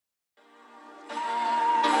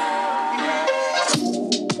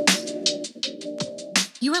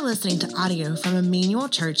You're listening to audio from Emmanuel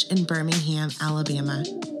Church in Birmingham, Alabama.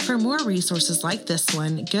 For more resources like this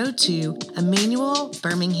one, go to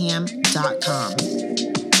emmanuelbirmingham.com.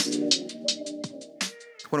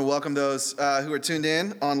 I want to welcome those who are tuned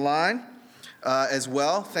in online as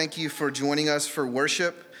well. Thank you for joining us for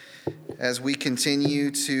worship as we continue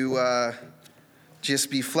to just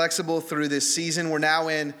be flexible through this season. We're now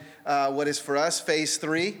in what is for us phase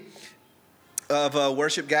 3 of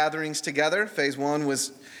worship gatherings together. Phase 1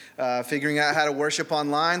 was figuring out how to worship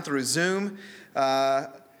online through Zoom.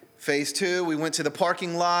 Phase 2, we went to the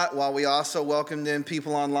parking lot while we also welcomed in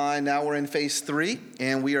people online. Now we're in phase 3,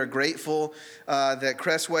 and we are grateful that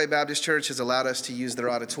Crestway Baptist Church has allowed us to use their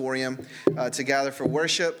auditorium to gather for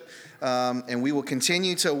worship. And we will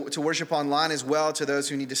continue to worship online as well to those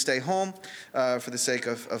who need to stay home for the sake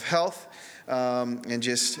of health and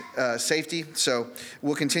just safety. So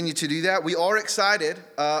we'll continue to do that. We are excited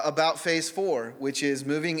about phase 4, which is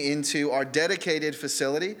moving into our dedicated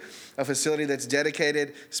facility, a facility that's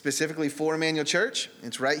dedicated specifically for Emmanuel Church.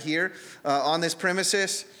 It's right here on this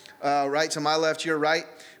premises, right to my left, your right.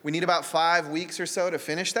 We need about 5 weeks or so to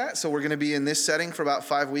finish that. So we're going to be in this setting for about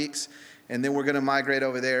 5 weeks, and then we're going to migrate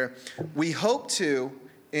over there. We hope to,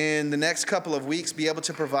 in the next couple of weeks, be able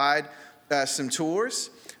to provide some tours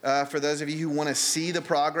for those of you who want to see the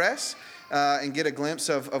progress and get a glimpse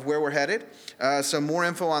of where we're headed. So more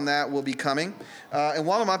info on that will be coming. And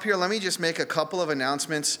while I'm up here, let me just make a couple of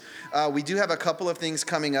announcements. We do have a couple of things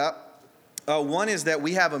coming up. One is that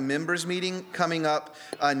we have a members meeting coming up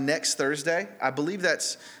next Thursday. I believe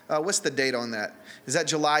that's, what's the date on that? Is that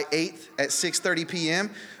July 8th at 6:30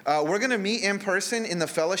 p.m.? We're going to meet in person in the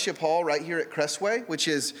fellowship hall right here at Crestway, which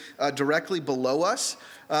is directly below us.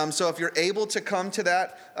 So if you're able to come to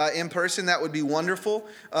that in person, that would be wonderful.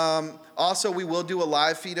 Also, we will do a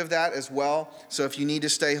live feed of that as well. So if you need to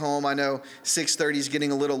stay home, I know 6:30 is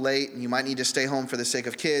getting a little late, and you might need to stay home for the sake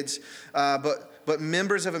of kids. But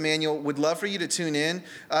members of Emmanuel would love for you to tune in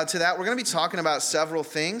to that. We're going to be talking about several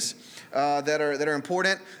things that are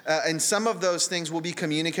important, and some of those things will be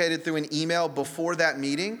communicated through an email before that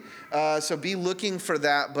meeting. So be looking for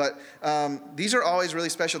that. But these are always really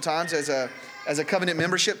special times as a covenant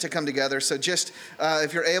membership to come together. So just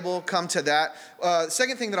if you're able, come to that.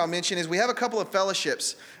 Second thing that I'll mention is we have a couple of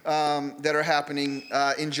fellowships that are happening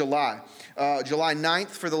in July. July 9th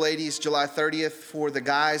for the ladies, July 30th for the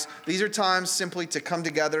guys. These are times simply to come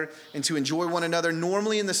together and to enjoy one another.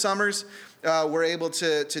 Normally in the summers, we're able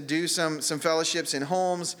to do some fellowships in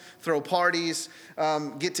homes, throw parties,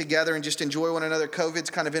 get together and just enjoy one another. COVID's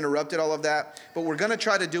kind of interrupted all of that. But we're going to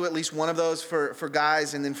try to do at least one of those for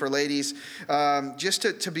guys and then for ladies, just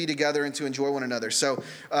to be together and to enjoy one another. So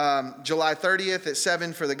July 30th at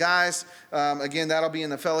 7 for the guys. Again, that'll be in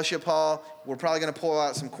the fellowship hall. We're probably going to pull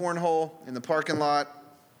out some cornhole in the parking lot.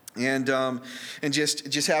 And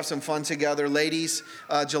just have some fun together. Ladies,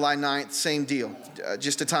 July 9th, same deal,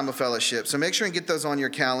 just a time of fellowship. So make sure and get those on your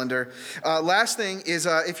calendar. Last thing is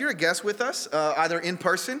if you're a guest with us, either in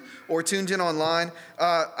person or tuned in online,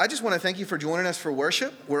 I just want to thank you for joining us for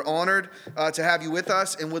worship. We're honored to have you with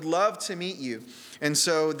us and would love to meet you. And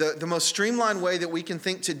so the most streamlined way that we can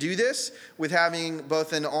think to do this with having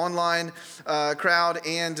both an online crowd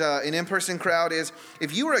and an in-person crowd is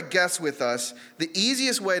if you are a guest with us, the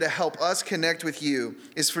easiest way to help us connect with you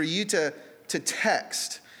is for you to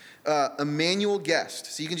text Emmanuel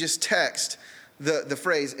Guest. So you can just text the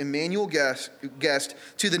phrase Emmanuel Guest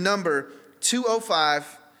to the number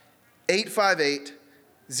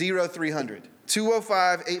 205-858-0300.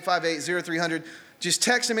 205-858-0300. Just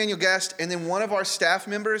text Emmanuel Guest, and then one of our staff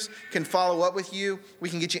members can follow up with you. We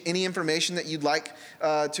can get you any information that you'd like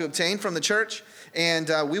to obtain from the church,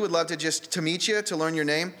 and we would love to meet you, to learn your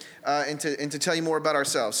name, and to tell you more about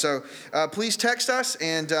ourselves. So please text us,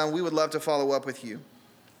 and we would love to follow up with you.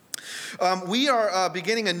 We are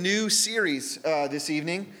beginning a new series this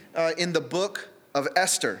evening in the book of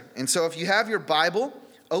Esther, and so if you have your Bible,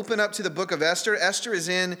 open up to the book of Esther. Esther is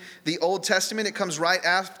in the Old Testament. It comes right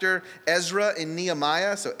after Ezra and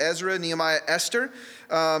Nehemiah. So Ezra, Nehemiah, Esther.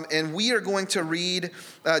 And we are going to read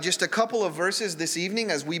just a couple of verses this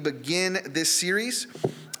evening as we begin this series.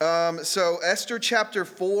 So Esther chapter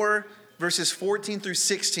 4, verses 14 through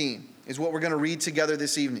 16 is what we're going to read together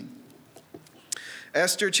this evening.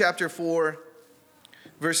 Esther chapter 4,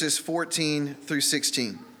 verses 14 through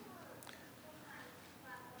 16.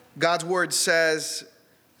 God's word says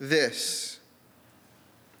this: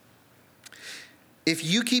 if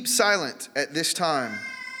you keep silent at this time,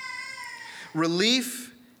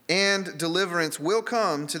 relief and deliverance will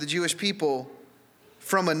come to the Jewish people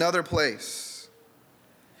from another place.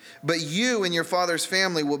 But you and your father's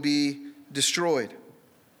family will be destroyed.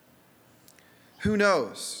 Who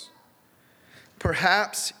knows?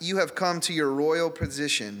 Perhaps you have come to your royal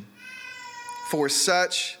position for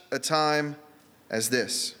such a time as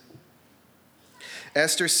this."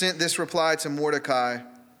 Esther sent this reply to Mordecai: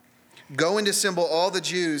 "Go and assemble all the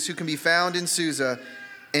Jews who can be found in Susa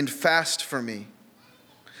and fast for me.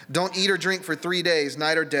 Don't eat or drink for 3 days,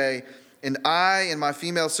 night or day, and I and my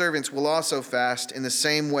female servants will also fast in the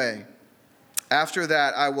same way. After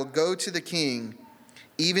that, I will go to the king,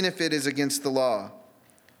 even if it is against the law.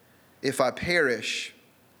 If I perish,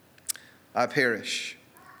 I perish."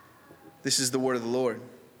 This is the word of the Lord.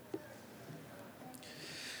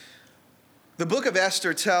 The book of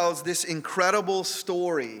Esther tells this incredible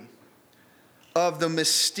story of the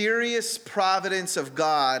mysterious providence of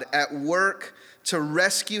God at work to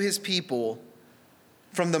rescue his people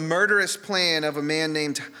from the murderous plan of a man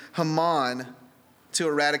named Haman to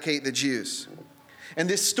eradicate the Jews. And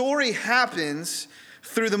this story happens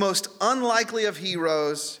through the most unlikely of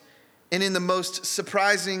heroes and in the most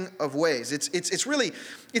surprising of ways.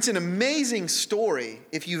 It's an amazing story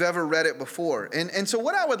if you've ever read it before. And so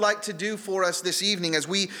what I would like to do for us this evening as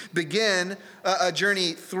we begin a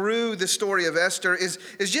journey through the story of Esther is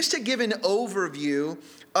just to give an overview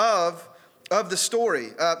of the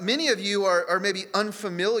story. Many of you are maybe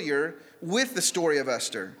unfamiliar with the story of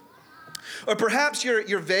Esther. Or perhaps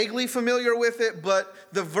you're vaguely familiar with it, but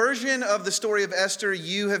the version of the story of Esther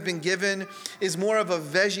you have been given is more of a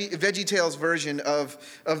VeggieTales version of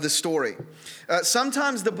the story.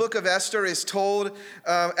 Sometimes the book of Esther is told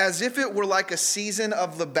as if it were like a season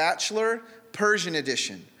of The Bachelor, Persian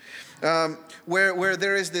edition, where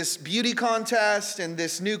there is this beauty contest and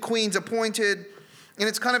this new queen's appointed, and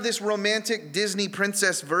it's kind of this romantic Disney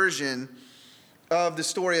princess version of the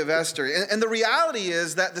story of Esther. And the reality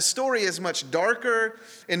is that the story is much darker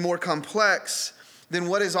and more complex than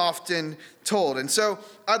what is often told. And so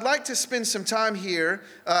I'd like to spend some time here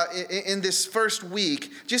in this first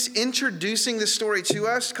week just introducing the story to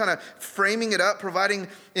us, kind of framing it up, providing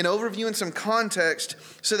an overview and some context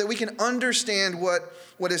so that we can understand what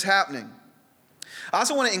is happening. I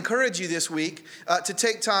also want to encourage you this week to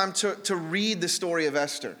take time to read the story of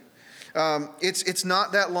Esther. It's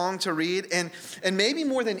not that long to read, and maybe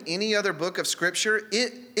more than any other book of Scripture,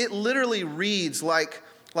 it literally reads like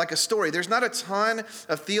a story. There's not a ton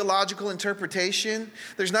of theological interpretation.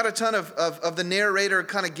 There's not a ton of the narrator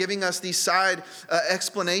kind of giving us these side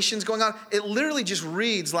explanations going on. It literally just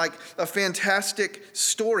reads like a fantastic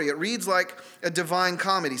story. It reads like a divine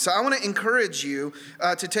comedy. So I want to encourage you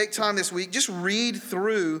to take time this week, just read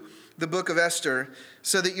through the book of Esther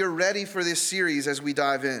so that you're ready for this series as we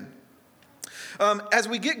dive in. As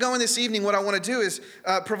we get going this evening, what I want to do is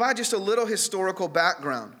provide just a little historical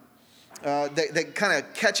background that kind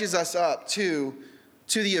of catches us up to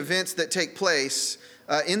the events that take place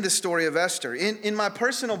in the story of Esther. In my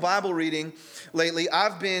personal Bible reading lately,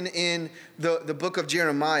 I've been in the book of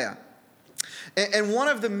Jeremiah. And one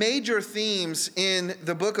of the major themes in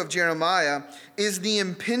the book of Jeremiah is the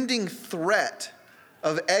impending threat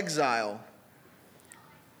of exile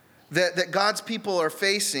that God's people are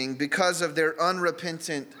facing because of their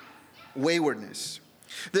unrepentant waywardness.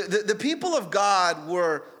 The people of God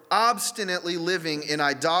were obstinately living in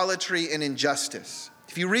idolatry and injustice.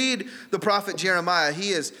 If you read the prophet Jeremiah,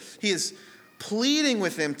 he is pleading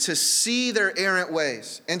with them to see their errant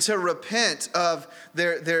ways and to repent of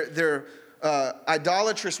their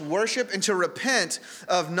idolatrous worship and to repent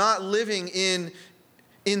of not living in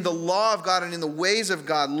the law of God and in the ways of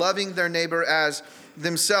God, loving their neighbor as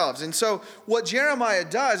themselves. And so what Jeremiah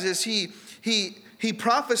does is he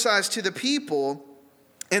prophesies to the people,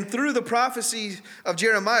 and through the prophecy of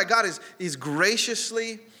Jeremiah, God is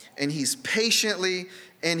graciously and he's patiently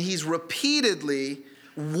and he's repeatedly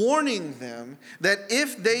warning them that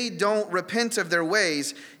if they don't repent of their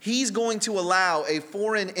ways, he's going to allow a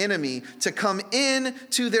foreign enemy to come in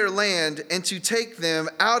to their land and to take them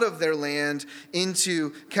out of their land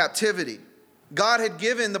into captivity. God had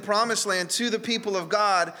given the promised land to the people of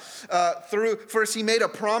God through, first he made a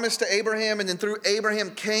promise to Abraham, and then through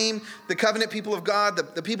Abraham came the covenant people of God,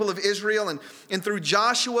 the people of Israel, and through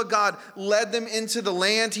Joshua, God led them into the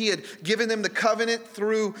land. He had given them the covenant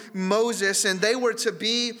through Moses, and they were to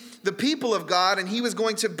be the people of God, and he was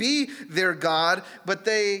going to be their God, but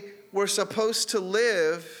they were supposed to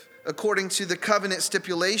live according to the covenant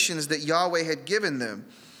stipulations that Yahweh had given them.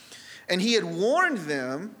 And he had warned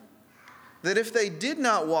them that if they did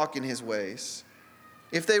not walk in his ways,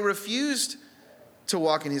 if they refused to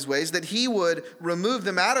walk in his ways, that he would remove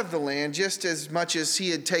them out of the land just as much as he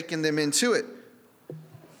had taken them into it.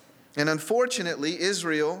 And unfortunately,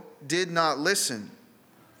 Israel did not listen.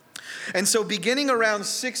 And so beginning around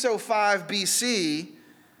 605 BC,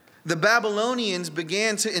 the Babylonians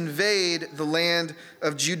began to invade the land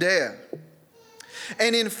of Judea.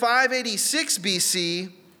 And in 586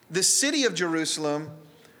 BC, the city of Jerusalem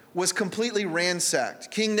was completely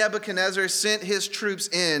ransacked. King Nebuchadnezzar sent his troops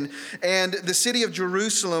in, and the city of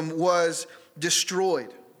Jerusalem was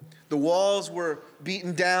destroyed. The walls were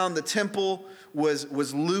beaten down, the temple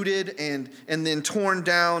was looted and then torn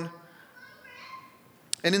down.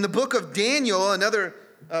 And in the book of Daniel, another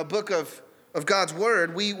book of God's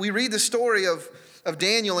word, we read the story of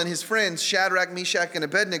Daniel and his friends, Shadrach, Meshach, and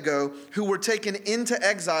Abednego, who were taken into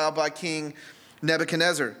exile by King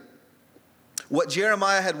Nebuchadnezzar. What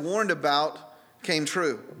Jeremiah had warned about came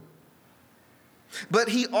true. But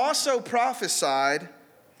he also prophesied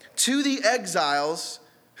to the exiles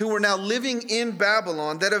who were now living in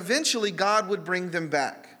Babylon that eventually God would bring them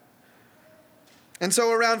back. And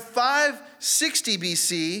so around 560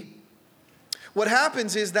 BC, what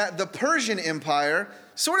happens is that the Persian Empire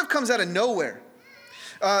sort of comes out of nowhere.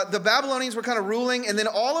 The Babylonians were kind of ruling, and then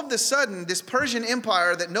all of a sudden, this Persian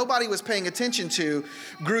Empire that nobody was paying attention to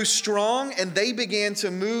grew strong, and they began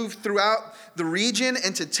to move throughout the region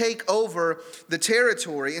and to take over the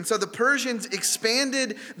territory. And so the Persians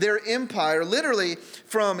expanded their empire literally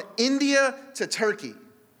from India to Turkey.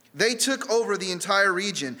 They took over the entire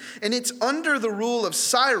region. And it's under the rule of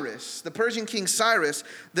Cyrus, the Persian king Cyrus,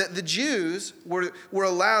 that the Jews were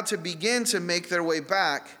allowed to begin to make their way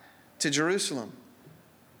back to Jerusalem.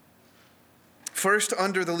 First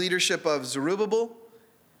under the leadership of Zerubbabel,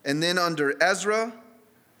 and then under Ezra,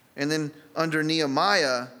 and then under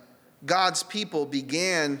Nehemiah, God's people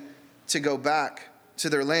began to go back to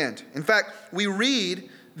their land. In fact, we read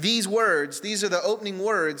these words. These are the opening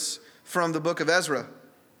words from the book of Ezra.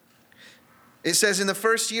 It says, in the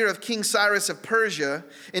first year of King Cyrus of Persia,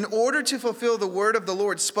 in order to fulfill the word of the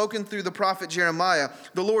Lord spoken through the prophet Jeremiah,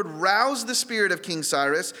 the Lord roused the spirit of King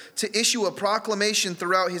Cyrus to issue a proclamation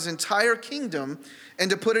throughout his entire kingdom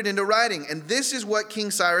and to put it into writing. And this is what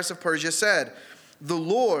King Cyrus of Persia said: the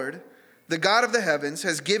Lord, the God of the heavens,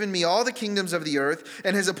 has given me all the kingdoms of the earth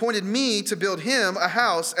and has appointed me to build him a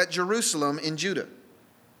house at Jerusalem in Judah.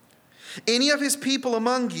 Any of his people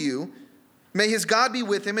among you, may his God be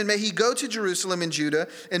with him, and may he go to Jerusalem and Judah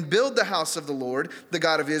and build the house of the Lord, the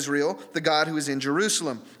God of Israel, the God who is in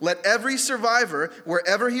Jerusalem. Let every survivor,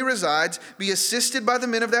 wherever he resides, be assisted by the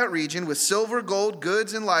men of that region with silver, gold,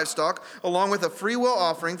 goods, and livestock, along with a freewill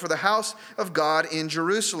offering for the house of God in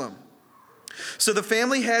Jerusalem. So the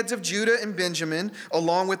family heads of Judah and Benjamin,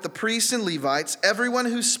 along with the priests and Levites, everyone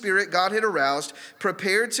whose spirit God had aroused,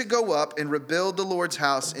 prepared to go up and rebuild the Lord's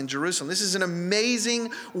house in Jerusalem. This is an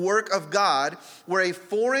amazing work of God where a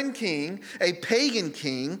foreign king, a pagan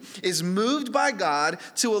king, is moved by God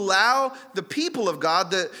to allow the people of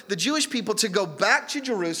God, the Jewish people, to go back to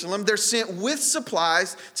Jerusalem. They're sent with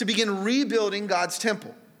supplies to begin rebuilding God's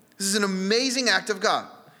temple. This is an amazing act of God.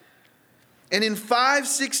 And in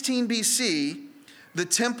 516 BC, the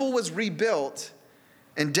temple was rebuilt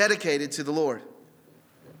and dedicated to the Lord.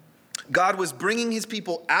 God was bringing his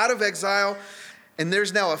people out of exile, and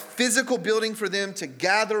there's now a physical building for them to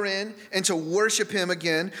gather in and to worship him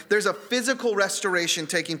again. There's a physical restoration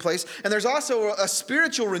taking place, and there's also a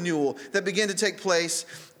spiritual renewal that began to take place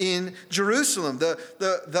in Jerusalem.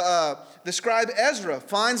 The scribe Ezra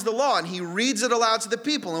finds the law and he reads it aloud to the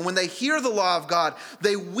people. And when they hear the law of God,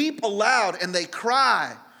 they weep aloud and they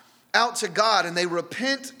cry out to God and they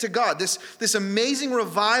repent to God. This amazing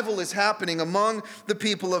revival is happening among the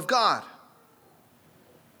people of God.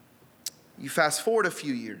 You fast forward a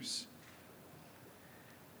few years,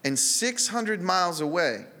 and 600 miles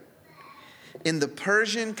away, in the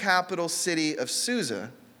Persian capital city of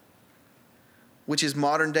Susa, which is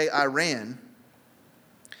modern-day Iran,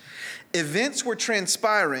 events were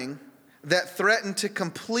transpiring that threatened to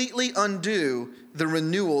completely undo the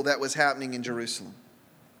renewal that was happening in Jerusalem.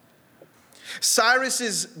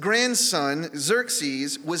 Cyrus's grandson,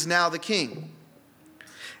 Xerxes, was now the king.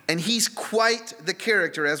 And he's quite the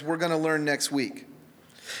character, as we're going to learn next week.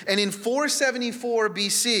 And in 474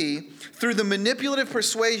 BC, through the manipulative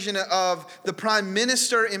persuasion of the prime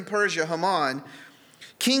minister in Persia, Haman,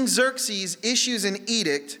 King Xerxes issues an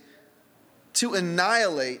edict to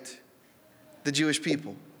annihilate the Jewish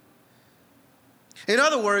people. In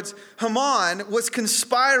other words, Haman was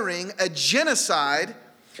conspiring a genocide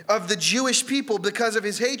of the Jewish people because of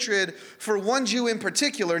his hatred for one Jew in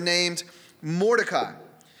particular named Mordecai.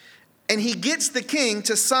 And he gets the king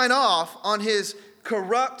to sign off on his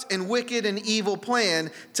corrupt and wicked and evil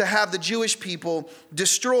plan to have the Jewish people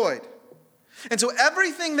destroyed. And so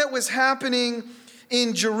everything that was happening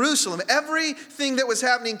in Jerusalem, everything that was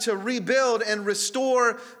happening to rebuild and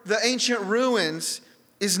restore the ancient ruins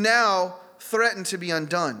is now threatened to be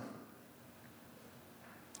undone.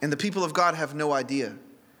 And the people of God have no idea,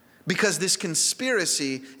 because this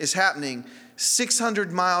conspiracy is happening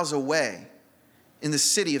 600 miles away in the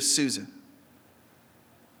city of Susa.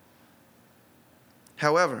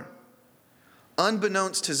 However,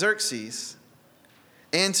 unbeknownst to Xerxes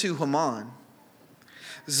and to Haman,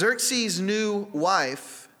 Xerxes' new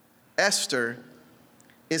wife, Esther,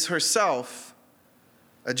 is herself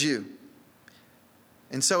a Jew.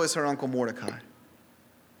 And so is her uncle Mordecai.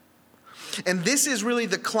 And this is really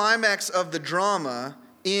the climax of the drama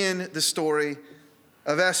in the story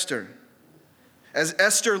of Esther. As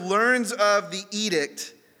Esther learns of the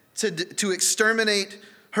edict to exterminate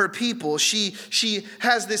her people, she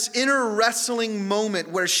has this inner wrestling moment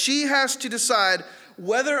where she has to decide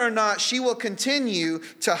whether or not she will continue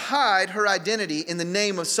to hide her identity in the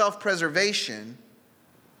name of self-preservation,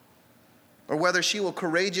 or whether she will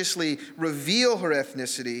courageously reveal her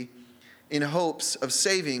ethnicity in hopes of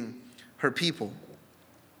saving her people.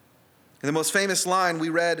 And the most famous line we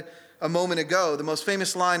read a moment ago, the most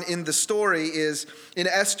famous line in the story is in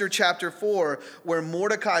Esther chapter 4, where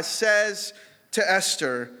Mordecai says to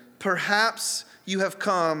Esther, "Perhaps you have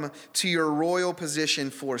come to your royal position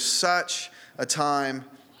for such a time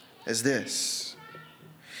as this."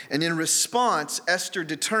 And in response, Esther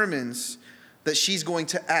determines that she's going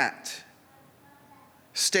to act,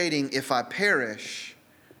 stating, "If I perish,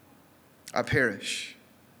 I perish."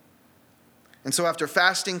 And so after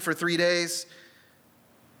fasting for 3 days,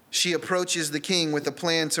 she approaches the king with a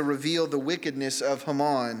plan to reveal the wickedness of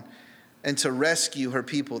Haman and to rescue her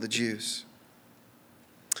people, the Jews.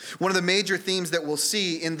 One of the major themes that we'll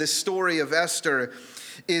see in the story of Esther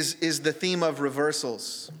is the theme of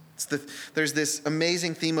reversals. There's this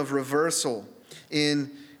amazing theme of reversal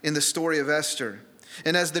in the story of Esther.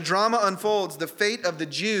 And as the drama unfolds, the fate of the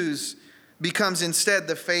Jews becomes instead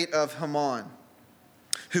the fate of Haman,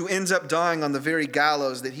 who ends up dying on the very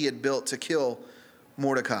gallows that he had built to kill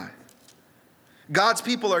Mordecai. God's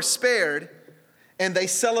people are spared, and they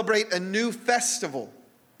celebrate a new festival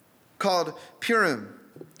called Purim.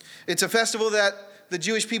 It's a festival that the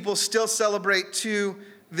Jewish people still celebrate to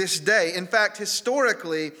this day. In fact,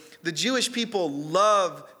 historically, the Jewish people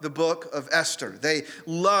love the book of Esther. They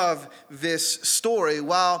love this story,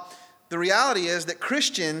 while the reality is that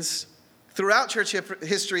Christians throughout church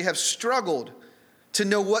history have struggled to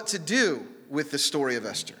know what to do with the story of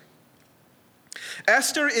Esther.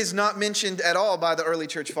 Esther is not mentioned at all by the early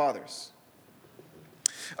church fathers.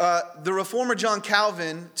 The reformer John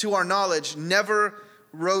Calvin, to our knowledge, never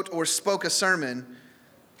wrote or spoke a sermon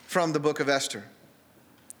from the book of Esther.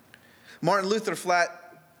 Martin Luther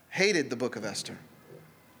flat hated the book of Esther.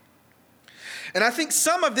 And I think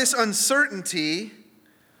some of this uncertainty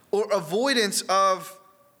or avoidance of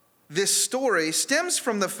this story stems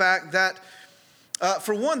from the fact that,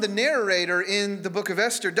 for one, the narrator in the book of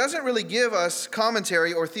Esther doesn't really give us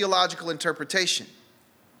commentary or theological interpretation.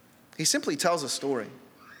 He simply tells a story.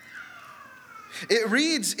 It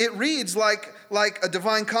reads like a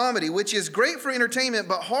divine comedy, which is great for entertainment,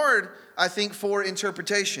 but hard, I think, for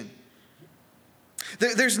interpretation.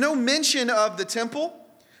 There's no mention of the temple.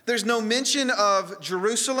 There's no mention of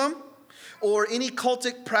Jerusalem or any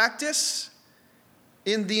cultic practice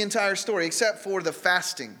in the entire story, except for the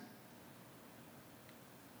fasting.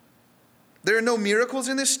 There are no miracles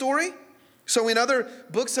in this story. So in other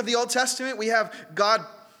books of the Old Testament, we have God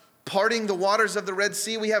parting the waters of the Red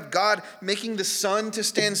Sea. We have God making the sun to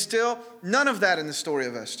stand still. None of that in the story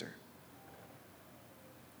of Esther.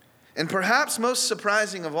 And perhaps most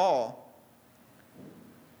surprising of all,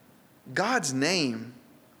 God's name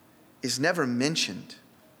is never mentioned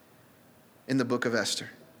in the book of Esther.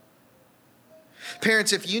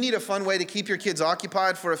 Parents, if you need a fun way to keep your kids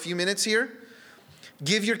occupied for a few minutes here,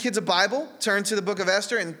 give your kids a Bible, turn to the book of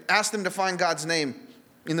Esther, and ask them to find God's name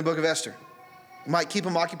in the book of Esther. It might keep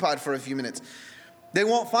them occupied for a few minutes. They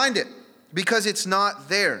won't find it because it's not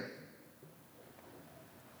there.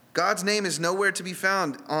 God's name is nowhere to be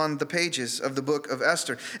found on the pages of the book of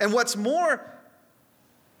Esther. And what's more,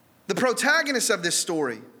 the protagonists of this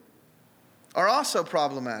story are also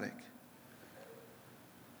problematic.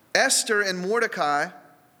 Esther and Mordecai,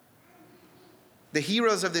 the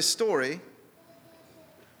heroes of this story,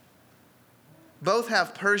 both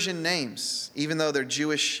have Persian names, even though they're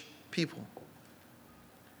Jewish people.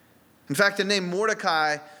 In fact, the name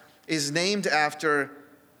Mordecai is named after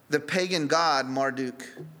the pagan god Marduk.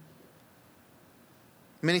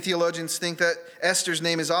 Many theologians think that Esther's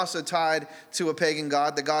name is also tied to a pagan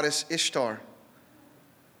god, the goddess Ishtar.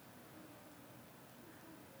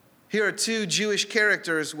 Here are two Jewish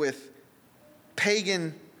characters with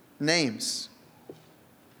pagan names.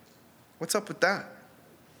 What's up with that?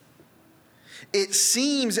 It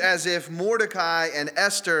seems as if Mordecai and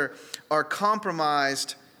Esther are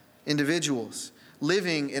compromised individuals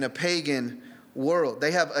living in a pagan world.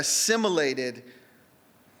 They have assimilated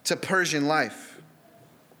to Persian life.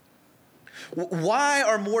 Why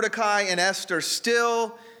are Mordecai and Esther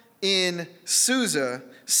still in Susa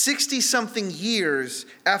 60-something years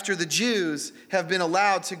after the Jews have been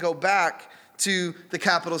allowed to go back to the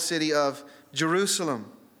capital city of Jerusalem?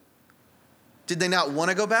 Did they not want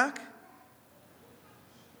to go back?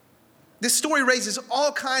 This story raises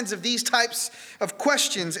all kinds of these types of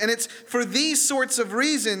questions, and it's for these sorts of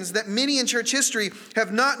reasons that many in church history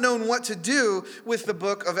have not known what to do with the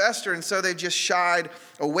book of Esther, and so they've just shied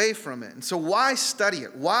away from it. And so why study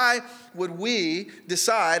it? Why would we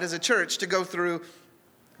decide as a church to go through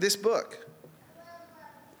this book?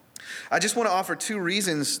 I just want to offer two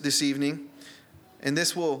reasons this evening, and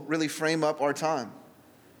this will really frame up our time,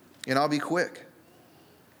 and I'll be quick.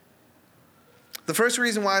 The first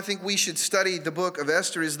reason why I think we should study the book of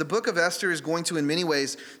Esther is the book of Esther is going to, in many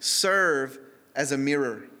ways, serve as a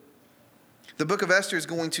mirror. The book of Esther is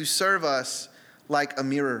going to serve us like a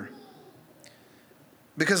mirror.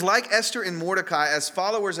 Because like Esther and Mordecai, as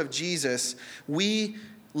followers of Jesus, we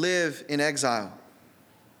live in exile.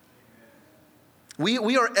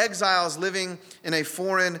 We are exiles living in a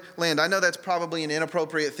foreign land. I know that's probably an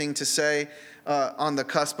inappropriate thing to say on the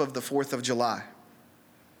cusp of the 4th of July.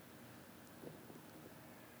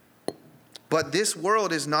 But this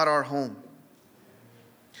world is not our home.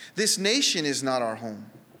 This nation is not our home.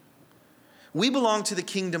 We belong to the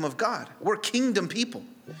kingdom of God. We're kingdom people.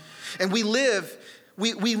 And we live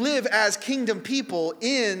as kingdom people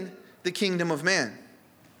in the kingdom of man.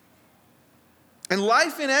 And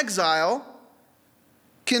life in exile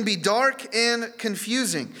can be dark and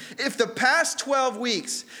confusing. If the past 12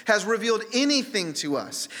 weeks has revealed anything to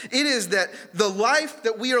us, it is that the life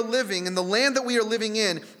that we are living and the land that we are living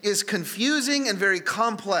in is confusing and very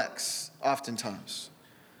complex oftentimes.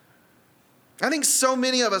 I think so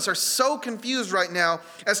many of us are so confused right now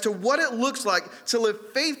as to what it looks like to live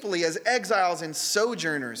faithfully as exiles and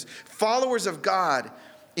sojourners, followers of God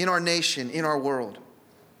in our nation, in our world.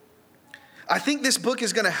 I think this book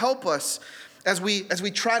is going to help us as we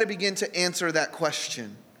try to begin to answer that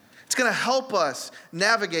question. It's going to help us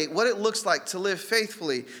navigate what it looks like to live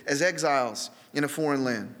faithfully as exiles in a foreign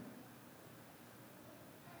land.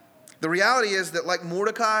 The reality is that like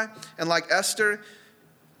Mordecai and like Esther,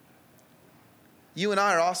 you and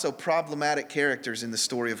I are also problematic characters in the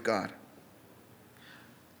story of God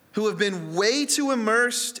who have been way too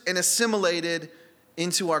immersed and assimilated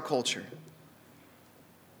into our culture.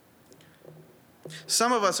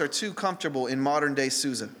 Some of us are too comfortable in modern day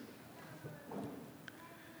Susa.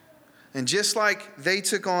 And just like they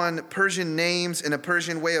took on Persian names and a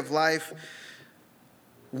Persian way of life,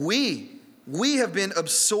 we have been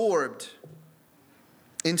absorbed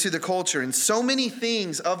into the culture. And so many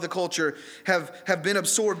things of the culture have been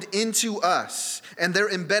absorbed into us. And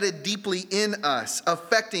they're embedded deeply in us,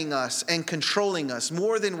 affecting us and controlling us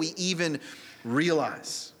more than we even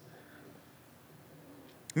realize.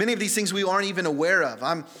 Many of these things we aren't even aware of.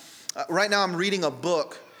 Right now I'm reading a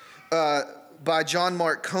book by John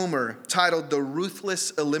Mark Comer titled The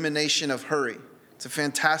Ruthless Elimination of Hurry. It's a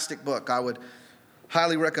fantastic book. I would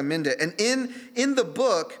highly recommend it. And in the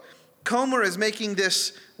book, Comer is making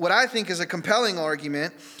this, what I think is a compelling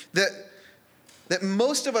argument, that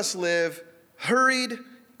most of us live hurried,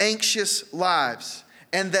 anxious lives,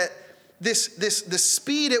 and that the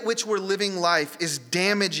speed at which we're living life is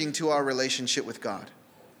damaging to our relationship with God.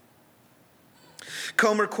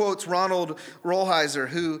 Comer quotes Ronald Rolheiser,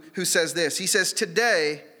 who says this. He says,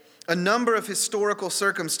 "Today, a number of historical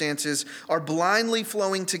circumstances are blindly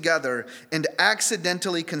flowing together and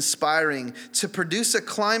accidentally conspiring to produce a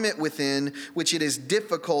climate within which it is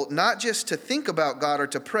difficult not just to think about God or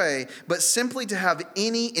to pray, but simply to have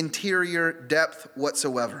any interior depth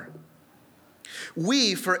whatsoever.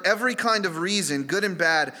 We, for every kind of reason, good and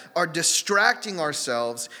bad, are distracting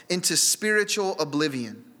ourselves into spiritual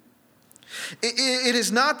oblivion. It is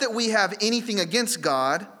not that we have anything against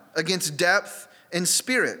God, against depth and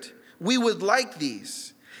spirit. We would like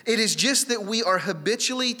these. It is just that we are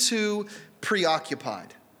habitually too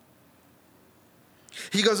preoccupied."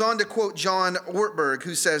 He goes on to quote John Ortberg,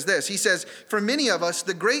 who says this. He says, "For many of us,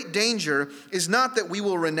 the great danger is not that we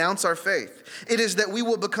will renounce our faith. It is that we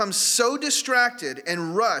will become so distracted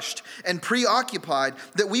and rushed and preoccupied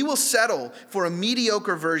that we will settle for a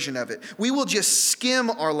mediocre version of it. We will just skim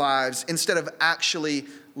our lives instead of actually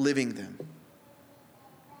living them."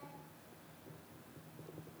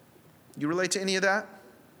 You relate to any of that?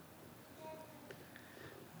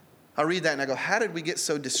 I read that and I go, how did we get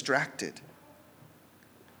so distracted?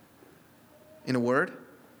 In a word,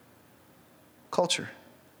 culture.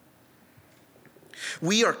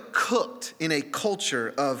 We are cooked in a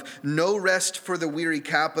culture of no rest for the weary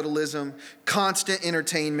capitalism, constant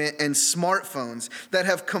entertainment, and smartphones that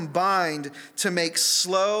have combined to make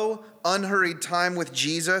slow, unhurried time with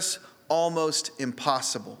Jesus almost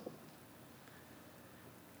impossible.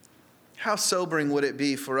 How sobering would it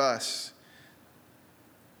be for us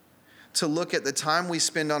to look at the time we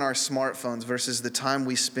spend on our smartphones versus the time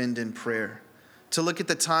we spend in prayer? To look at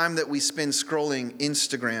the time that we spend scrolling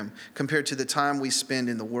Instagram compared to the time we spend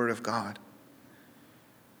in the Word of God.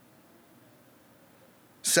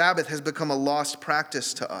 Sabbath has become a lost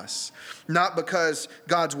practice to us, not because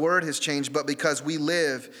God's Word has changed, but because we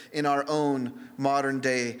live in our own modern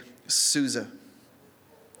day Susa.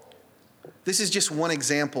 This is just one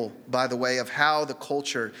example, by the way, of how the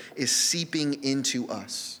culture is seeping into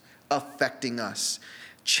us, affecting us,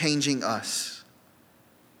 changing us.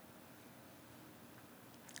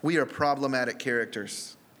 We are problematic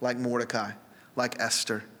characters like Mordecai, like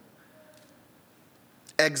Esther.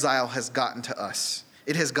 Exile has gotten to us.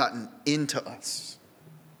 It has gotten into us.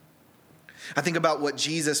 I think about what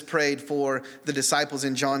Jesus prayed for the disciples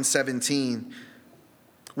in John 17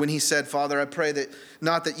 when he said, Father, I pray that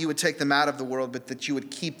not that you would take them out of the world, but that you would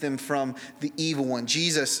keep them from the evil one.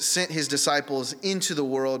 Jesus sent his disciples into the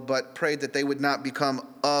world, but prayed that they would not become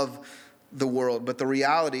of the world. But the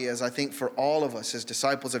reality is, I think for all of us as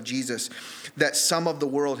disciples of Jesus, that some of the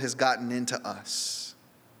world has gotten into us.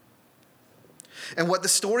 And what the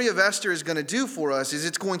story of Esther is going to do for us is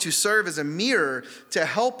it's going to serve as a mirror to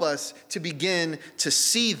help us to begin to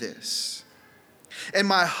see this. And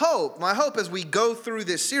my hope as we go through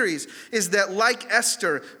this series is that like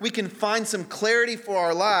Esther, we can find some clarity for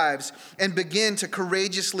our lives and begin to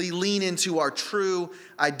courageously lean into our true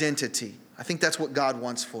identity. I think that's what God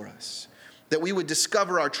wants for us. That we would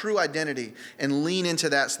discover our true identity and lean into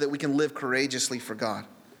that so that we can live courageously for God.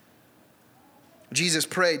 Jesus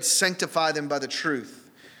prayed, sanctify them by the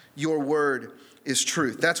truth. Your word is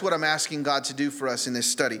truth. That's what I'm asking God to do for us in this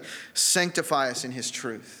study. Sanctify us in his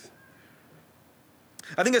truth.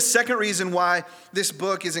 I think a second reason why this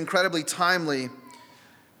book is incredibly timely, and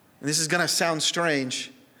this is going to sound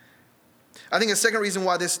strange. I think a second reason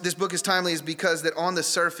why this book is timely is because that on the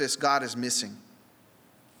surface, God is missing.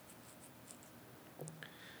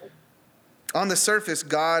 On the surface,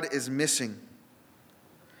 God is missing.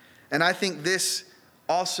 And I think this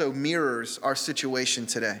also mirrors our situation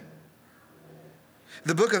today.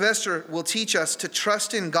 The book of Esther will teach us to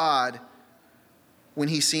trust in God when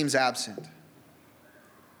he seems absent.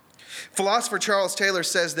 Philosopher Charles Taylor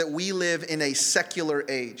says that we live in a secular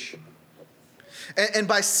age. And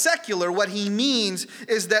by secular, what he means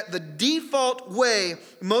is that the default way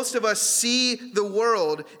most of us see the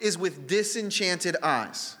world is with disenchanted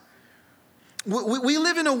eyes. We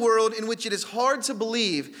live in a world in which it is hard to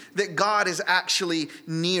believe that God is actually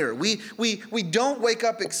near. We don't wake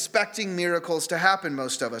up expecting miracles to happen,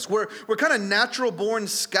 most of us. We're kind of natural-born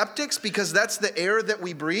skeptics because that's the air that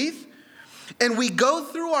we breathe. And we go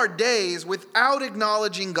through our days without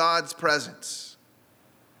acknowledging God's presence.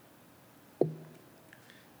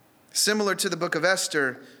 Similar to the book of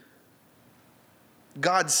Esther,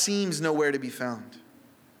 God seems nowhere to be found.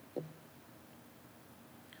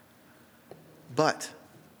 But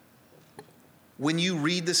when you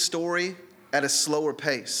read the story at a slower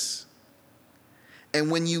pace,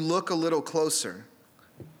 and when you look a little closer,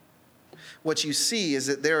 what you see is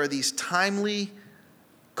that there are these timely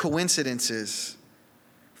coincidences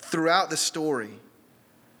throughout the story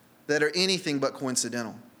that are anything but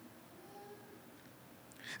coincidental.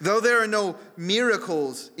 Though there are no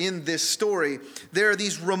miracles in this story, there are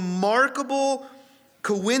these remarkable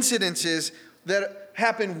coincidences that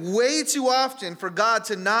happen way too often for God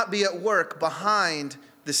to not be at work behind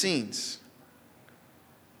the scenes.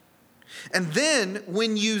 And then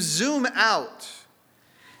when you zoom out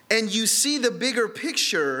and you see the bigger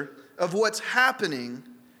picture of what's happening,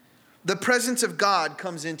 the presence of God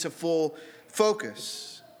comes into full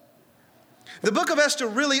focus. The book of Esther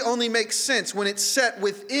really only makes sense when it's set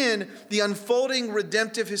within the unfolding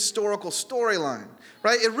redemptive historical storyline,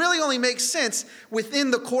 right? It really only makes sense within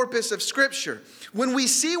the corpus of Scripture. When we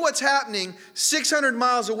see what's happening 600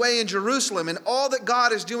 miles away in Jerusalem and all that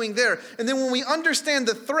God is doing there, and then when we understand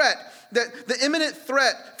the threat, that the imminent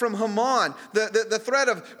threat from Haman, the threat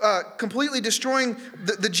of completely destroying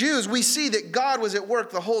the Jews, we see that God was at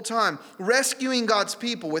work the whole time, rescuing God's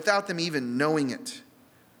people without them even knowing it.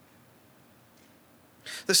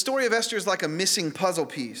 The story of Esther is like a missing puzzle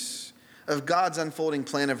piece of God's unfolding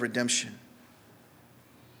plan of redemption.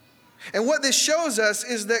 And what this shows us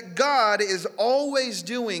is that God is always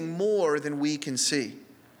doing more than we can see.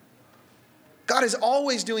 God is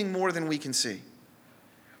always doing more than we can see.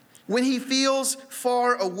 When he feels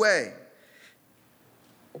far away,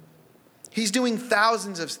 he's doing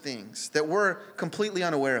thousands of things that we're completely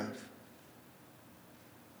unaware of.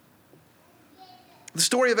 The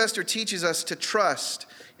story of Esther teaches us to trust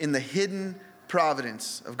in the hidden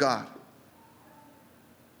providence of God.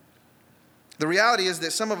 The reality is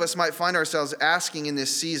that some of us might find ourselves asking in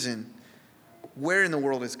this season, where in the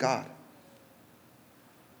world is God?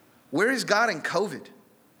 Where is God in COVID?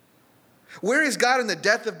 Where is God in the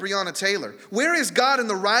death of Breonna Taylor? Where is God in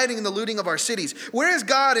the rioting and the looting of our cities? Where is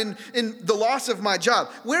God in the loss of my job?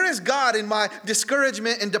 Where is God in my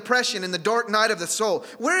discouragement and depression in the dark night of the soul?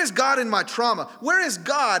 Where is God in my trauma? Where is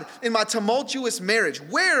God in my tumultuous marriage?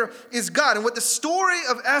 Where is God? And what the story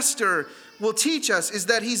of Esther will teach us is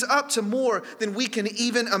that he's up to more than we can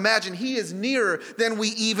even imagine. He is nearer than we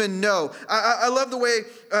even know. I love the way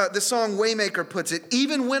the song Waymaker puts it.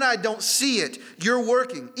 Even when I don't see it, you're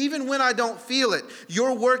working. Even when I don't feel it,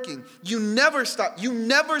 you're working. You never stop. You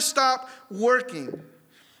never stop working.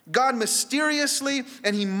 God mysteriously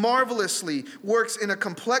and he marvelously works in a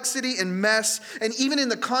complexity and mess and even in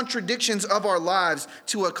the contradictions of our lives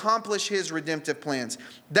to accomplish his redemptive plans.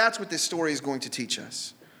 That's what this story is going to teach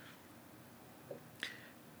us.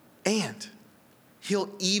 And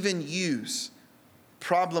he'll even use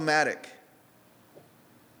problematic,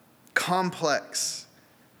 complex,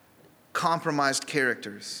 compromised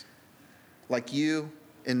characters like you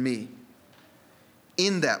and me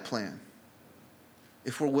in that plan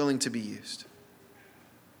if we're willing to be used.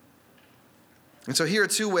 And so here are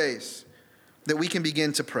two ways that we can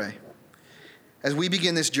begin to pray as we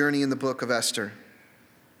begin this journey in the book of Esther.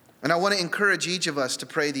 And I want to encourage each of us to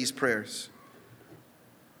pray these prayers.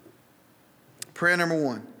 Prayer number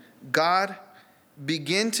one, God,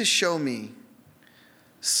 begin to show me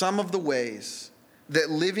some of the ways that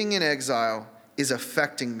living in exile is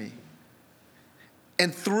affecting me.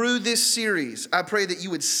 And through this series, I pray that you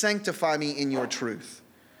would sanctify me in your truth.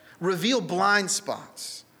 Reveal blind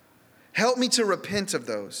spots. Help me to repent of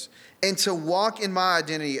those and to walk in my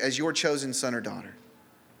identity as your chosen son or daughter.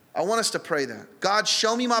 I want us to pray that. God,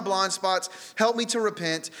 show me my blind spots, help me to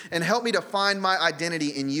repent, and help me to find my identity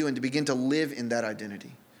in you and to begin to live in that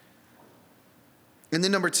identity. And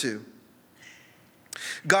then number two,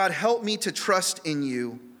 God, help me to trust in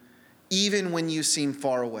you even when you seem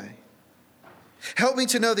far away. Help me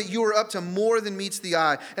to know that you are up to more than meets the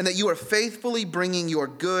eye and that you are faithfully bringing your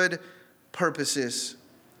good purposes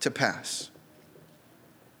to pass.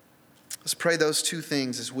 Let's pray those two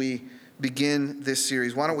things as we begin this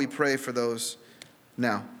series. Why don't we pray for those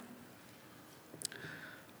now?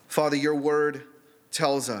 Father, your word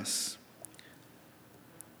tells us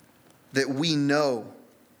that we know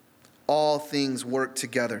all things work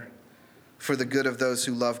together for the good of those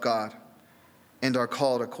who love God and are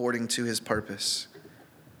called according to his purpose.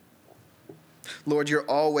 Lord, you're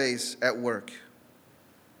always at work.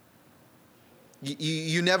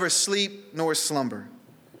 You never sleep nor slumber.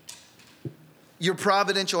 Your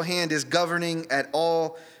providential hand is governing at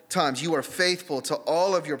all times. You are faithful to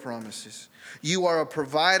all of your promises. You are a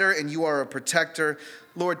provider and you are a protector.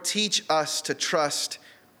 Lord, teach us to trust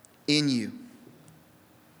in you,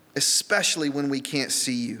 especially when we can't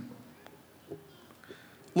see you.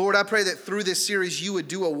 Lord, I pray that through this series you would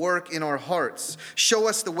do a work in our hearts. Show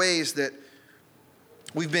us the ways that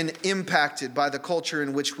we've been impacted by the culture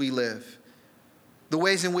in which we live, the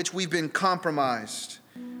ways in which we've been compromised,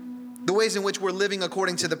 the ways in which we're living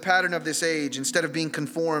according to the pattern of this age instead of being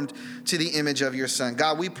conformed to the image of your Son.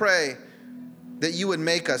 God, we pray that you would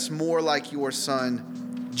make us more like your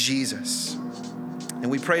Son, Jesus. And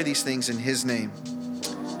we pray these things in his name.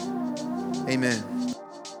 Amen.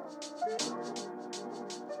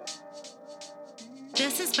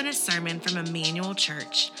 This has been a sermon from Emmanuel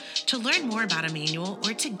Church. To learn more about Emmanuel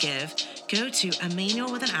or to give, go to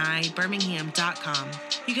emmanuelwithanI.birmingham.com.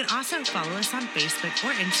 You can also follow us on Facebook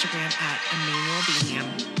or Instagram at Emmanuel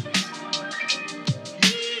Bingham.